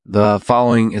The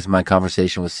following is my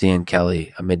conversation with Cian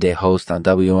Kelly, a midday host on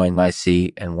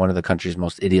WNYC and one of the country's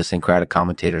most idiosyncratic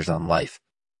commentators on life.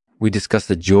 We discuss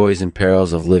the joys and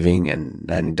perils of living an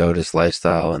anecdotist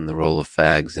lifestyle and the role of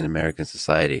fags in American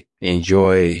society.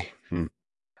 Enjoy.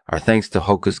 Our thanks to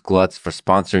Hocus Glutz for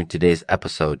sponsoring today's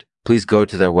episode. Please go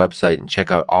to their website and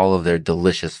check out all of their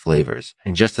delicious flavors.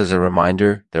 And just as a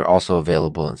reminder, they're also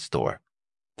available in store.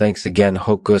 Thanks again,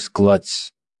 Hocus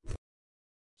Glutz.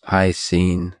 Hi,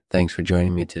 Cian. Thanks for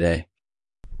joining me today.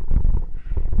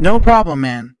 No problem,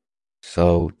 man.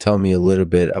 So tell me a little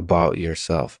bit about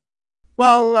yourself.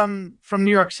 Well, I'm from New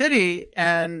York City,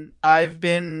 and I've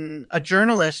been a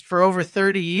journalist for over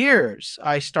 30 years.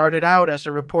 I started out as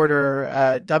a reporter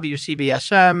at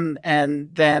WCBSM, and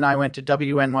then I went to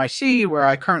WNYC, where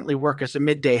I currently work as a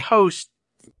midday host.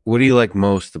 What do you like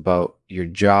most about your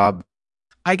job?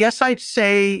 I guess I'd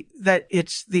say that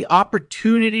it's the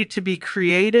opportunity to be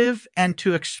creative and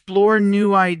to explore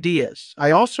new ideas. I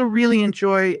also really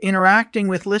enjoy interacting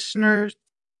with listeners.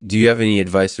 Do you have any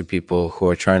advice for people who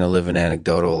are trying to live an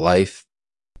anecdotal life?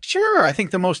 Sure. I think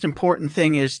the most important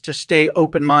thing is to stay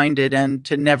open-minded and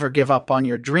to never give up on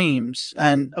your dreams.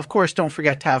 And of course, don't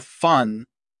forget to have fun.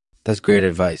 That's great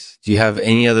advice. Do you have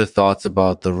any other thoughts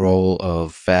about the role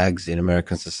of fags in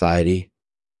American society?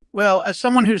 Well, as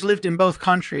someone who's lived in both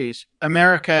countries,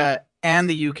 America and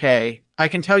the UK, I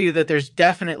can tell you that there's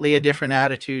definitely a different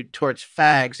attitude towards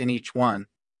fags in each one.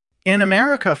 In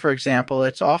America, for example,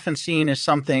 it's often seen as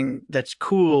something that's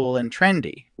cool and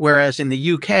trendy, whereas in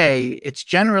the UK, it's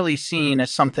generally seen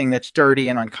as something that's dirty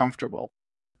and uncomfortable.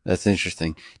 That's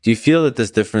interesting. Do you feel that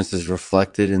this difference is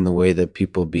reflected in the way that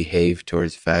people behave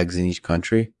towards fags in each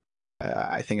country?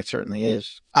 I think it certainly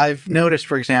is. I've noticed,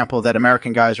 for example, that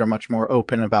American guys are much more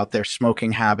open about their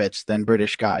smoking habits than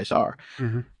British guys are.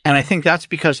 Mm-hmm. And I think that's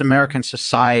because American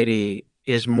society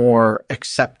is more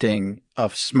accepting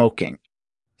of smoking.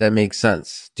 That makes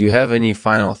sense. Do you have any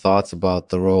final thoughts about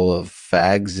the role of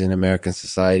fags in American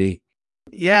society?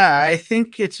 Yeah, I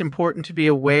think it's important to be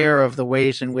aware of the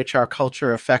ways in which our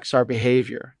culture affects our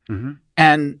behavior. Mm-hmm.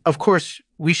 And of course,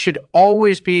 we should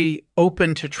always be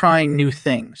open to trying new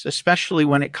things, especially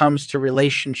when it comes to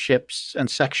relationships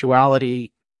and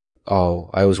sexuality.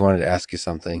 Oh, I always wanted to ask you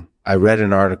something. I read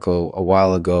an article a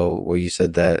while ago where you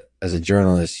said that as a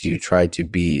journalist, you try to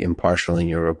be impartial in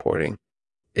your reporting.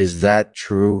 Is that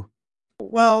true?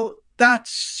 Well, that's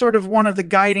sort of one of the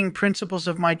guiding principles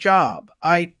of my job.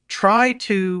 I try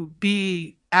to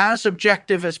be as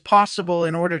objective as possible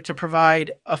in order to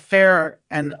provide a fair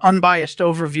and unbiased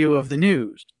overview of the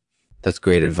news. That's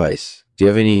great advice. Do you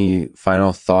have any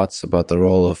final thoughts about the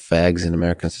role of fags in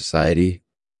American society?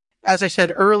 As I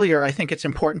said earlier, I think it's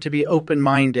important to be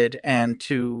open-minded and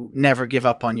to never give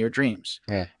up on your dreams.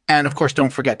 Yeah. And of course,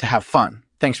 don't forget to have fun.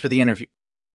 Thanks for the interview.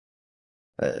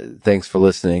 Thanks for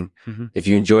listening. Mm-hmm. If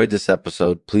you enjoyed this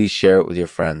episode, please share it with your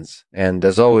friends. And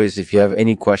as always, if you have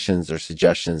any questions or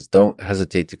suggestions, don't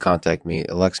hesitate to contact me at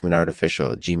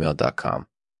lexmanartificial@gmail.com.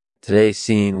 Today's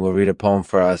Cian will read a poem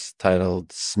for us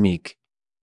titled Smeek.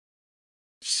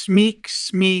 Smeek,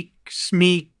 smeek,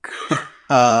 smeek.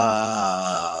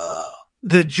 The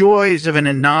joys of an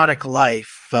anodic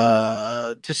life,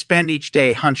 to spend each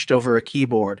day hunched over a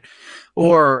keyboard,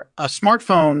 or a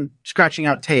smartphone scratching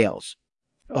out tales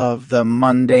of the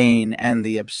mundane and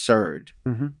the absurd.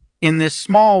 Mm-hmm. In this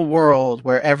small world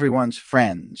where everyone's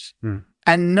friends,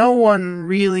 and no one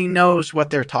really knows what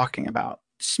they're talking about,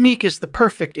 Smeek is the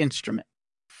perfect instrument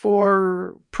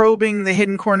for probing the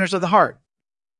hidden corners of the heart.